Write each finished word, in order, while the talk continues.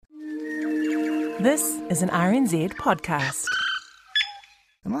This is an RNZ podcast.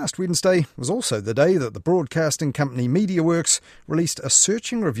 And last Wednesday was also the day that the broadcasting company MediaWorks released a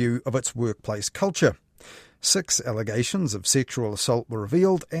searching review of its workplace culture. 6 allegations of sexual assault were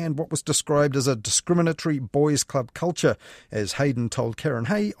revealed and what was described as a discriminatory boys' club culture, as Hayden told Karen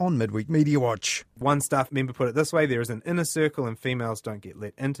Hay on Midweek Media Watch. One staff member put it this way: there is an inner circle and females don't get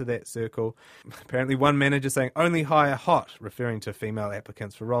let into that circle. Apparently one manager saying only hire hot, referring to female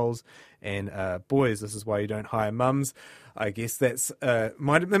applicants for roles, and boys, this is why you don't hire mums. I guess that's there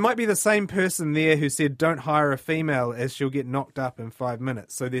might be the same person there who said don't hire a female as she'll get knocked up in 5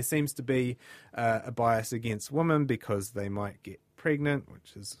 minutes. So there seems to be a bias against women because they might get pregnant,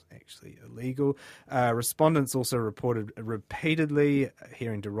 which is actually illegal. Respondents also reported repeatedly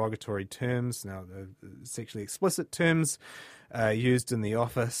hearing derogatory terms, now the sexually explicit terms, used in the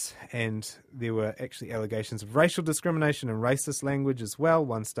office, and there were actually allegations of racial discrimination and racist language as well.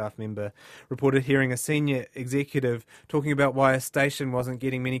 One staff member reported hearing a senior executive talking about why a station wasn't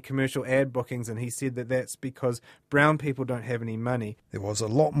getting many commercial ad bookings, and he said that that's because brown people don't have any money. There was a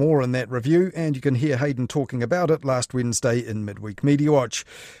lot more in that review, and you can hear Hayden talking about it last Wednesday in Midweek Media Watch.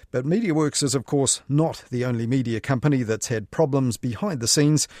 But MediaWorks is, of course, not the only media company that's had problems behind the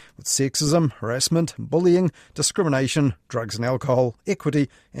scenes with sexism, harassment, bullying, discrimination, drugs and alcohol, equity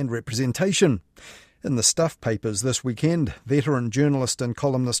and representation. In the Stuff papers this weekend, veteran journalist and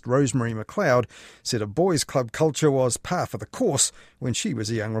columnist Rosemary McLeod said a boys' club culture was par for the course when she was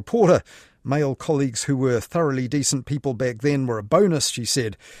a young reporter. Male colleagues who were thoroughly decent people back then were a bonus, she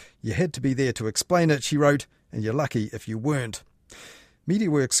said. You had to be there to explain it, she wrote, and you're lucky if you weren't.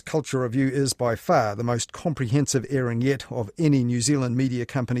 MediaWorks' Culture Review is by far the most comprehensive airing yet of any New Zealand media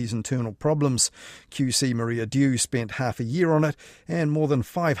company's internal problems. QC Maria Dew spent half a year on it, and more than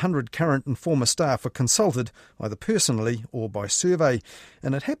 500 current and former staff were consulted, either personally or by survey.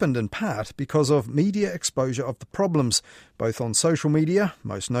 And it happened in part because of media exposure of the problems, both on social media,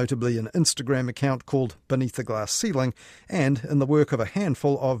 most notably an Instagram account called Beneath the Glass Ceiling, and in the work of a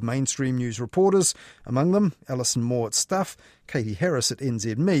handful of mainstream news reporters, among them Alison Moore at Stuff, Katie Harris at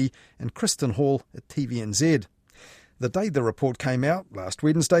NZME and Kristen Hall at TVNZ. The day the report came out, last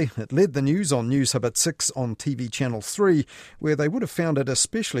Wednesday, it led the news on News Hub at 6 on TV Channel 3, where they would have found it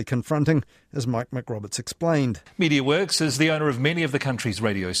especially confronting, as Mike McRoberts explained. MediaWorks is the owner of many of the country's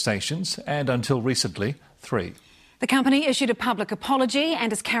radio stations, and until recently, 3. The company issued a public apology,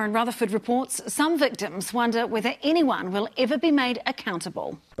 and as Karen Rutherford reports, some victims wonder whether anyone will ever be made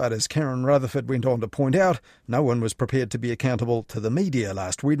accountable. But as Karen Rutherford went on to point out, no one was prepared to be accountable to the media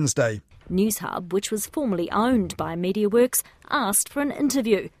last Wednesday. News Hub, which was formerly owned by MediaWorks, asked for an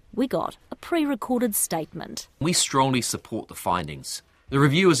interview. We got a pre-recorded statement. We strongly support the findings. The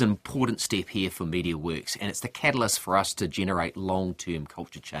review is an important step here for MediaWorks, and it's the catalyst for us to generate long-term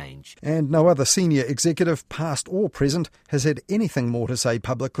culture change. And no other senior executive, past or present, has had anything more to say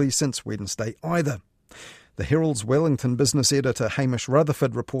publicly since Wednesday either. The Herald's Wellington business editor Hamish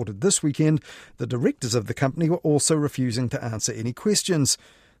Rutherford reported this weekend the directors of the company were also refusing to answer any questions.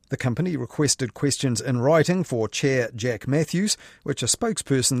 The company requested questions in writing for Chair Jack Matthews, which a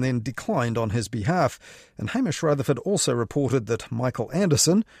spokesperson then declined on his behalf. And Hamish Rutherford also reported that Michael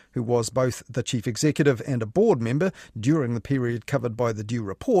Anderson, who was both the chief executive and a board member during the period covered by the Dew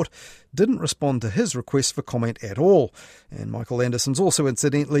report, didn't respond to his request for comment at all. And Michael Anderson's also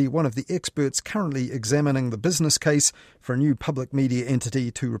incidentally one of the experts currently examining the business case for a new public media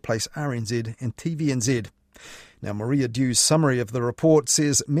entity to replace RNZ and TVNZ. Now, Maria Dew's summary of the report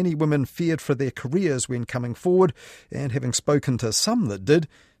says many women feared for their careers when coming forward, and having spoken to some that did,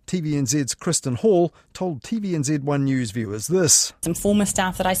 TVNZ's Kristen Hall told TVNZ One News viewers this. Some former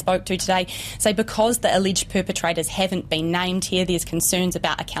staff that I spoke to today say because the alleged perpetrators haven't been named here, there's concerns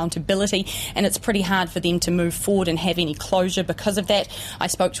about accountability, and it's pretty hard for them to move forward and have any closure because of that. I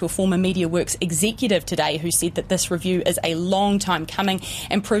spoke to a former MediaWorks executive today who said that this review is a long time coming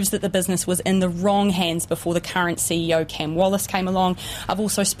and proves that the business was in the wrong hands before the current CEO Cam Wallace came along. I've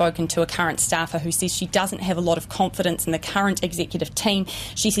also spoken to a current staffer who says she doesn't have a lot of confidence in the current executive team.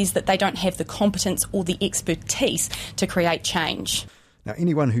 She says that they don't have the competence or the expertise to create change. Now,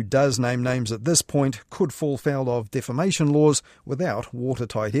 anyone who does name names at this point could fall foul of defamation laws without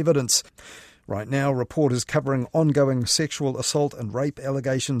watertight evidence. Right now, reporters covering ongoing sexual assault and rape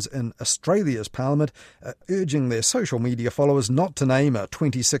allegations in Australia's Parliament are urging their social media followers not to name a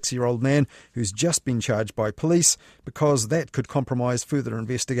 26-year-old man who's just been charged by police because that could compromise further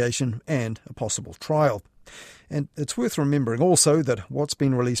investigation and a possible trial. And it's worth remembering also that what's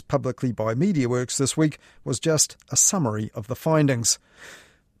been released publicly by MediaWorks this week was just a summary of the findings.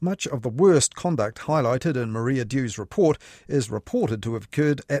 Much of the worst conduct highlighted in Maria Dew's report is reported to have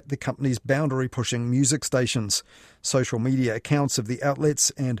occurred at the company's boundary-pushing music stations. Social media accounts of the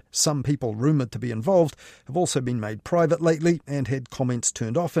outlets and some people rumoured to be involved have also been made private lately and had comments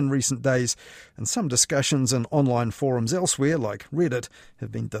turned off in recent days, and some discussions in online forums elsewhere, like Reddit,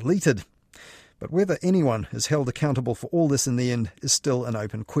 have been deleted. But whether anyone is held accountable for all this in the end is still an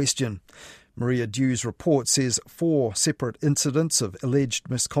open question. Maria Dew's report says 4 separate incidents of alleged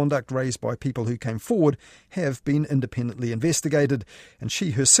misconduct raised by people who came forward have been independently investigated, and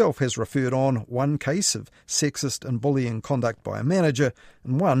she herself has referred on 1 case of sexist and bullying conduct by a manager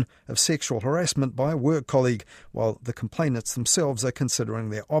and 1 of sexual harassment by a work colleague, while the complainants themselves are considering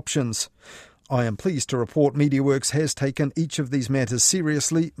their options. I am pleased to report MediaWorks has taken each of these matters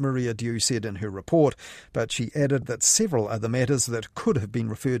seriously, Maria Dew said in her report, but she added that several other matters that could have been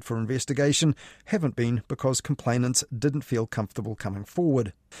referred for investigation haven't been because complainants didn't feel comfortable coming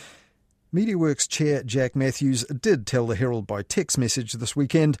forward. MediaWorks chair Jack Matthews did tell the Herald by text message this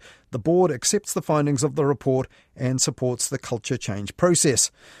weekend the board accepts the findings of the report and supports the culture change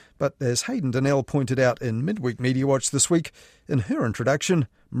process. But as Hayden Donnell pointed out in Midweek Media Watch this week, in her introduction,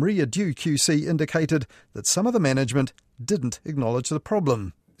 Maria Dew QC indicated that some of the management didn't acknowledge the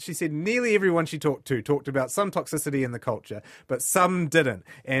problem. She said nearly everyone she talked to talked about some toxicity in the culture, but some didn't.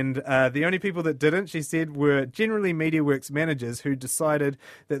 And the only people that didn't, she said, were generally MediaWorks managers who decided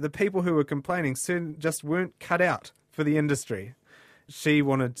that the people who were complaining just weren't cut out for the industry. She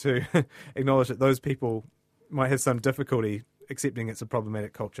wanted to acknowledge that those people might have some difficulty accepting it's a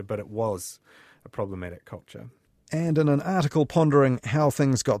problematic culture, but it was a problematic culture. And in an article pondering how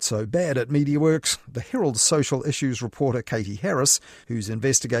things got so bad at MediaWorks, the Herald's social issues reporter Katie Harris, who's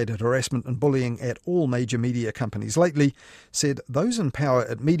investigated harassment and bullying at all major media companies lately, said those in power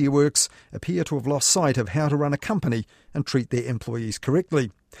at MediaWorks appear to have lost sight of how to run a company and treat their employees correctly.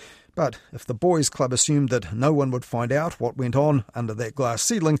 But if the boys' club assumed that no one would find out what went on under that glass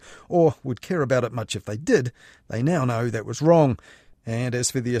ceiling, or would care about it much if they did, they now know that was wrong. And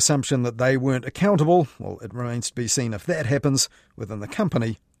as for the assumption that they weren't accountable, well, it remains to be seen if that happens within the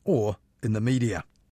company or in the media.